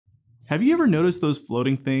Have you ever noticed those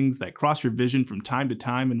floating things that cross your vision from time to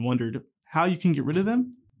time and wondered how you can get rid of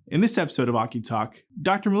them? In this episode of OCuTALK,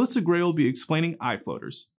 Dr. Melissa Gray will be explaining eye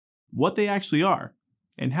floaters, what they actually are,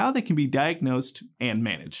 and how they can be diagnosed and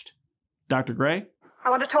managed. Dr. Gray? I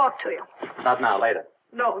want to talk to you. Not now, later.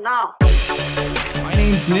 No, now. My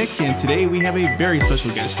name's Nick, and today we have a very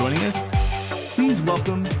special guest joining us. Please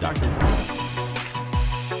welcome Dr. Gray.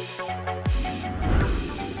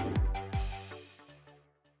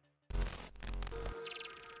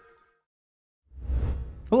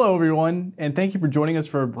 Hello, everyone, and thank you for joining us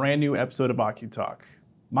for a brand new episode of OCuTALK.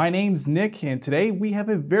 My name's Nick, and today we have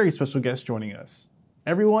a very special guest joining us.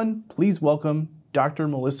 Everyone, please welcome Dr.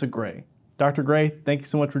 Melissa Gray. Dr. Gray, thank you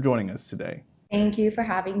so much for joining us today. Thank you for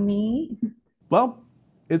having me. Well,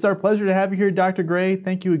 it's our pleasure to have you here, Dr. Gray.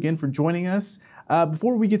 Thank you again for joining us.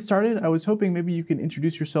 Before we get started, I was hoping maybe you can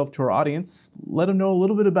introduce yourself to our audience, let them know a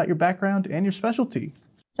little bit about your background and your specialty.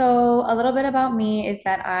 So a little bit about me is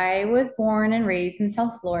that I was born and raised in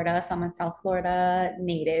South Florida. So I'm a South Florida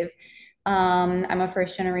native. I'm a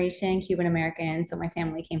first generation Cuban American. So my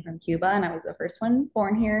family came from Cuba and I was the first one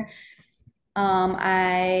born here.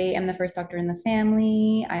 I am the first doctor in the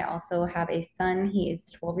family. I also have a son. He is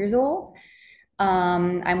 12 years old.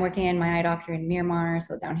 I'm working in my eye doctor in Miramar,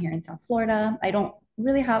 so down here in South Florida. I don't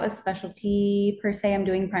really have a specialty per se. I'm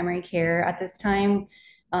doing primary care at this time.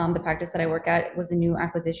 The practice that I work at was a new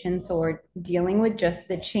acquisition, so we're dealing with just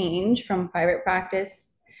the change from private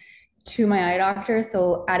practice to my eye doctor.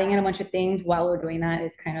 So adding in a bunch of things while we're doing that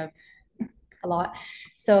is kind of a lot.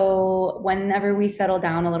 So whenever we settle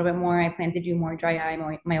down a little bit more, I plan to do more dry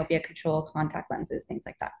eye, myopia control, contact lenses, things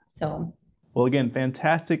like that. So. Well, again,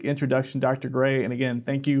 fantastic introduction, Dr. Gray. And again,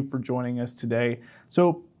 thank you for joining us today.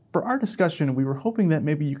 So for our discussion, we were hoping that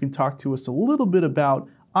maybe you can talk to us a little bit about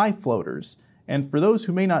eye floaters. And for those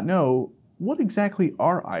who may not know, what exactly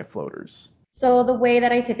are eye floaters? So the way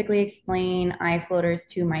that I typically explain eye floaters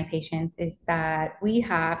to my patients is that we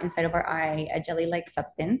have inside of our eye a jelly-like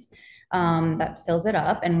substance that fills it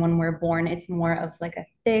up. And when we're born, it's more of like a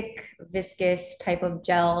thick, viscous type of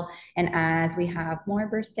gel. And as we have more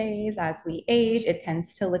birthdays, as we age, it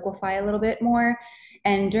tends to liquefy a little bit more.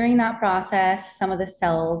 And during that process, some of the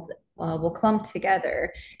cells will clump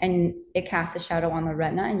together and it casts a shadow on the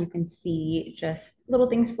retina, and you can see just little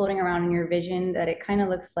things floating around in your vision that it kind of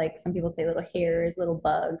looks like, some people say, little hairs, little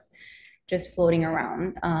bugs just floating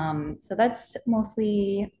around. So that's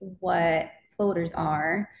mostly what floaters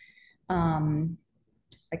are,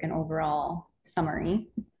 just like an overall summary.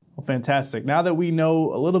 Well, fantastic. Now that we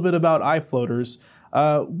know a little bit about eye floaters,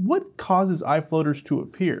 what causes eye floaters to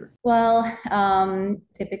appear? Well,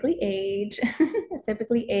 typically age,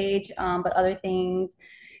 but other things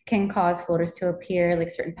can cause floaters to appear, like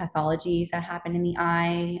certain pathologies that happen in the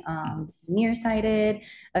eye, nearsighted,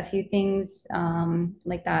 a few things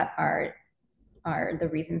like that are the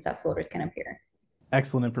reasons that floaters can appear.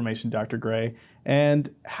 Excellent information, Dr. Gray. And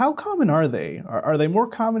how common are they? Are they more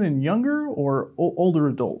common in younger or older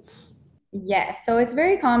adults? Yes, so it's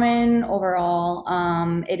very common overall.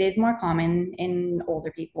 It is more common in older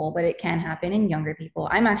people, but it can happen in younger people.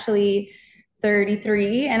 I'm actually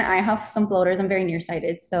 33 and I have some floaters. I'm very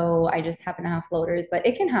nearsighted, so I just happen to have floaters, but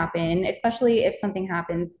it can happen, especially if something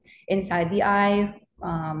happens inside the eye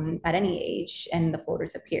at any age and the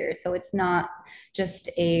floaters appear. So it's not just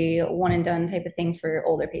a one and done type of thing for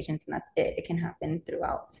older patients and that's it. It can happen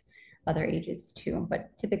throughout other ages too,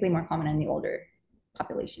 but typically more common in the older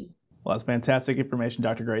population. Well, that's fantastic information,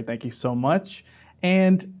 Dr. Gray. Thank you so much.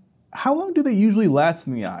 And how long do they usually last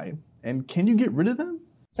in the eye? And can you get rid of them?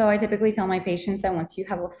 So I typically tell my patients that once you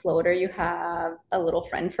have a floater, you have a little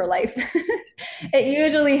friend for life. It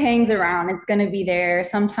usually hangs around. It's going to be there.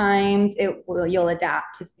 Sometimes you'll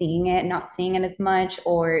adapt to seeing it, not seeing it as much,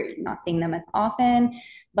 or not seeing them as often.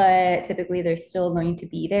 But typically they're still going to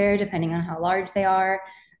be there depending on how large they are,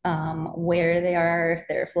 where they are, if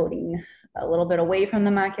they're floating a little bit away from the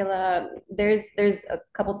macula. There's a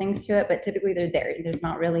couple things to it, but typically they're there. There's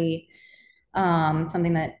not really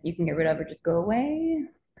something that you can get rid of or just go away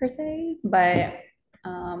per se, but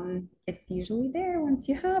it's usually there once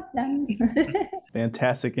you have them.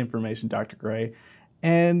 Fantastic information, Dr. Gray.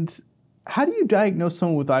 And how do you diagnose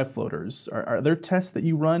someone with eye floaters? Are there tests that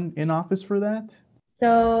you run in office for that?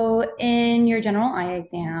 So in your general eye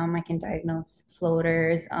exam, I can diagnose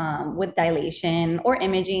floaters with dilation or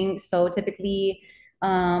imaging. So typically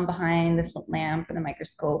behind the slit lamp or the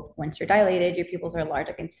microscope, once you're dilated, your pupils are large,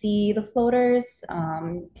 I can see the floaters.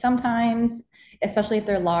 Sometimes, especially if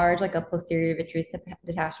they're large, like a posterior vitreous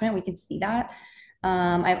detachment, we can see that.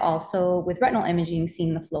 I've also, with retinal imaging,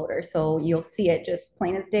 seen the floater. So you'll see it just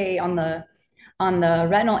plain as day on the on the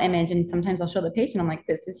retinal image, and sometimes I'll show the patient, I'm like,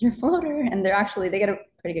 this is your floater. And they get a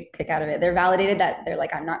pretty good kick out of it. They're validated that they're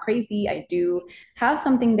like, I'm not crazy. I do have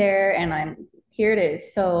something there and here it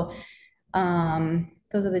is. So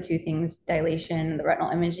those are the two things. Dilation, the retinal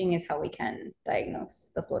imaging is how we can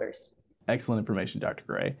diagnose the floaters. Excellent information, Dr.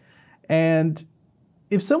 Gray. And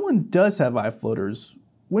if someone does have eye floaters,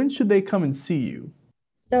 when should they come and see you?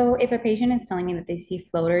 So if a patient is telling me that they see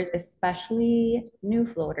floaters, especially new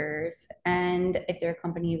floaters, and if they're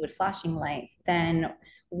accompanied with flashing lights, then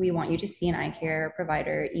we want you to see an eye care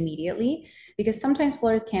provider immediately, because sometimes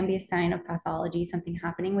floaters can be a sign of pathology, something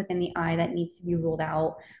happening within the eye that needs to be ruled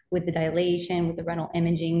out with the dilation, with the retinal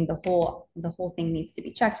imaging. The whole thing needs to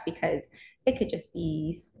be checked, because it could just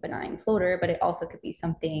be benign floater, but it also could be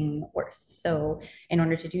something worse. So in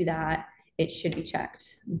order to do that, it should be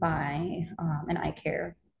checked by an eye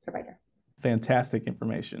care provider. Fantastic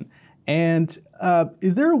information. And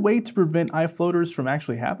is there a way to prevent eye floaters from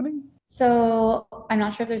actually happening? So I'm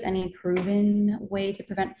not sure if there's any proven way to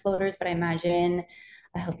prevent floaters, but I imagine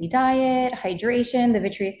a healthy diet, hydration. The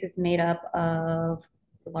vitreous is made up of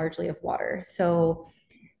largely of water. So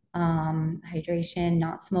hydration,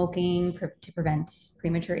 not smoking to prevent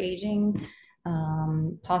premature aging,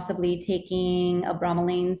 possibly taking a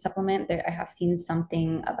bromelain supplement. There, I have seen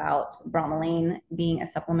something about bromelain being a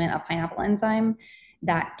supplement, a pineapple enzyme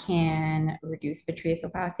that can reduce vitreous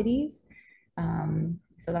opacities.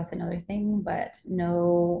 So that's another thing, but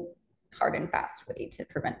no hard and fast way to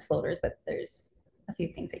prevent floaters, but there's a few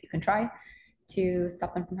things that you can try to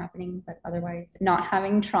stop them from happening, but otherwise not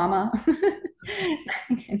having trauma.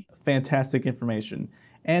 Fantastic information.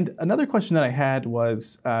 And another question that I had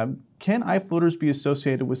was, can eye floaters be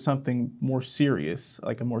associated with something more serious,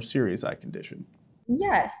 like a more serious eye condition?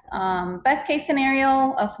 Yes. Best case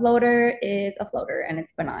scenario, a floater is a floater and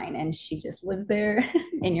it's benign and she just lives there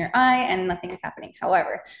in your eye and nothing is happening.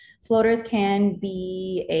 However, floaters can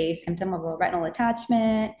be a symptom of a retinal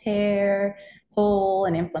attachment, tear, hole,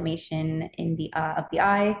 and inflammation in the of the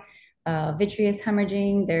eye. Vitreous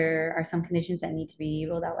hemorrhaging. There are some conditions that need to be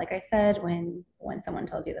ruled out, like I said, when someone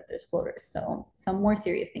tells you that there's floaters. So some more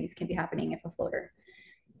serious things can be happening if a floater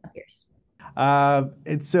appears.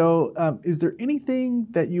 And so, is there anything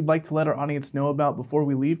that you'd like to let our audience know about before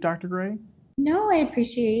we leave, Dr. Gray? No, I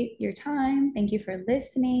appreciate your time. Thank you for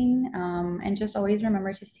listening. And just always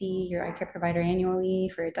remember to see your eye care provider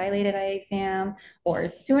annually for a dilated eye exam, or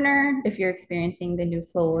sooner if you're experiencing the new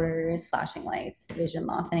floaters, flashing lights, vision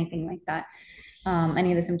loss, anything like that.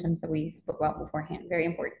 Any of the symptoms that we spoke about beforehand, very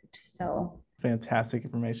important. So fantastic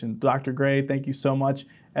information. Dr. Gray, thank you so much.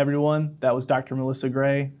 Everyone, that was Dr. Melissa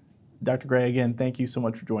Gray. Dr. Gray, again, thank you so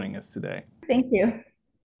much for joining us today. Thank you.